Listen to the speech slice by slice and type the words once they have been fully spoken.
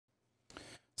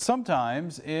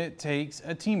Sometimes it takes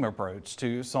a team approach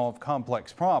to solve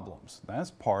complex problems.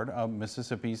 That's part of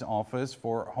Mississippi's Office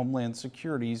for Homeland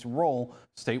Security's role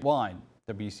statewide.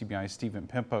 WCBI Stephen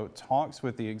Pimpo talks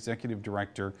with the executive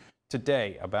director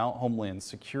today about Homeland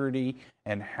Security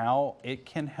and how it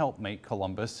can help make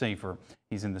Columbus safer.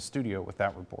 He's in the studio with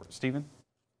that report. Stephen?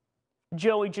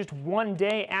 Joey, just one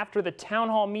day after the town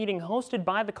hall meeting hosted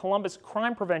by the Columbus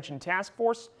Crime Prevention Task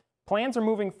Force, plans are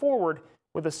moving forward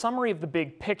with a summary of the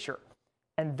big picture.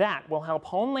 And that will help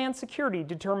Homeland Security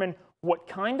determine what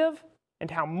kind of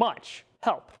and how much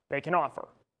help they can offer.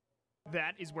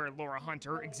 That is where Laura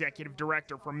Hunter, executive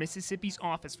director for Mississippi's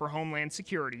Office for Homeland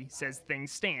Security, says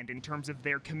things stand in terms of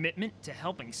their commitment to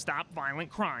helping stop violent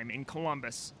crime in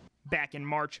Columbus. Back in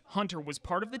March, Hunter was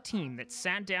part of the team that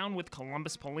sat down with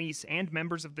Columbus police and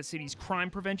members of the city's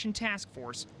crime prevention task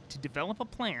force to develop a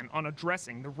plan on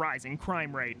addressing the rising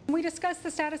crime rate. We discussed the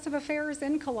status of affairs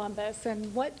in Columbus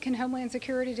and what can Homeland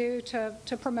Security do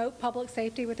to promote public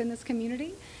safety within this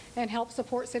community and help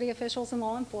support city officials and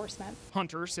law enforcement.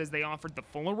 Hunter says they offered the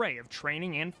full array of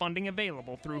training and funding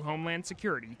available through Homeland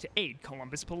Security to aid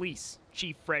Columbus police.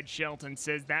 Chief Fred Shelton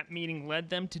says that meeting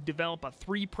led them to develop a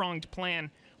three-pronged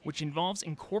plan which involves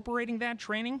incorporating that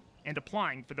training and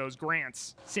applying for those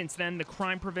grants. Since then, the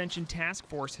Crime Prevention Task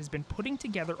Force has been putting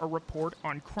together a report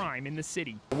on crime in the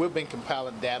city. We've been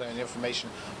compiling data and information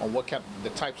on the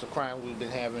types of crime we've been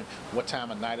having, what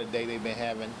time of night or day they've been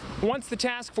having. Once the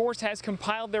task force has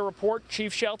compiled their report,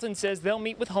 Chief Shelton says they'll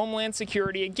meet with Homeland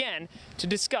Security again to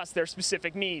discuss their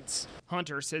specific needs.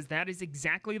 Hunter says that is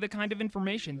exactly the kind of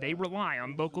information they rely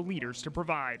on local leaders to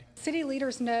provide. City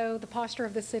leaders know the posture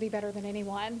of the city better than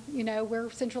anyone. You know, we're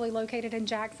centrally located in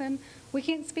Jackson. We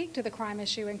can't speak to the crime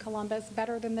issue in Columbus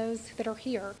better than those that are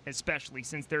here. Especially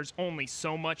since there's only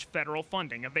so much federal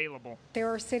funding available.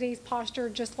 There are cities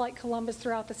postured just like Columbus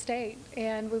throughout the state,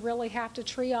 and we really have to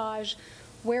triage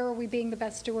where are we being the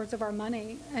best stewards of our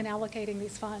money and allocating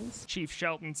these funds. Chief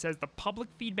Shelton says the public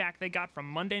feedback they got from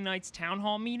Monday night's town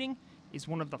hall meeting is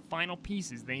one of the final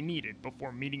pieces they needed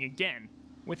before meeting again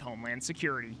with Homeland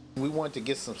Security. We wanted to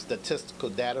get some statistical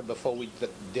data before we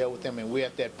deal with them, and we're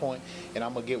at that point, and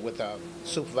I'm going to get with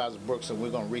Supervisor Brooks, and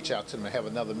we're going to reach out to them and have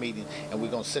another meeting, and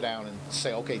we're going to sit down and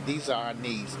say, okay, these are our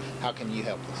needs. How can you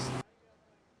help us?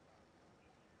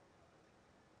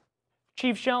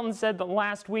 Chief Shelton said that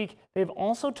last week they've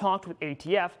also talked with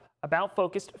ATF about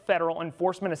focused federal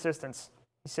enforcement assistance.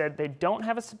 He said they don't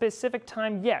have a specific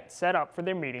time yet set up for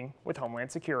their meeting with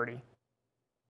Homeland Security.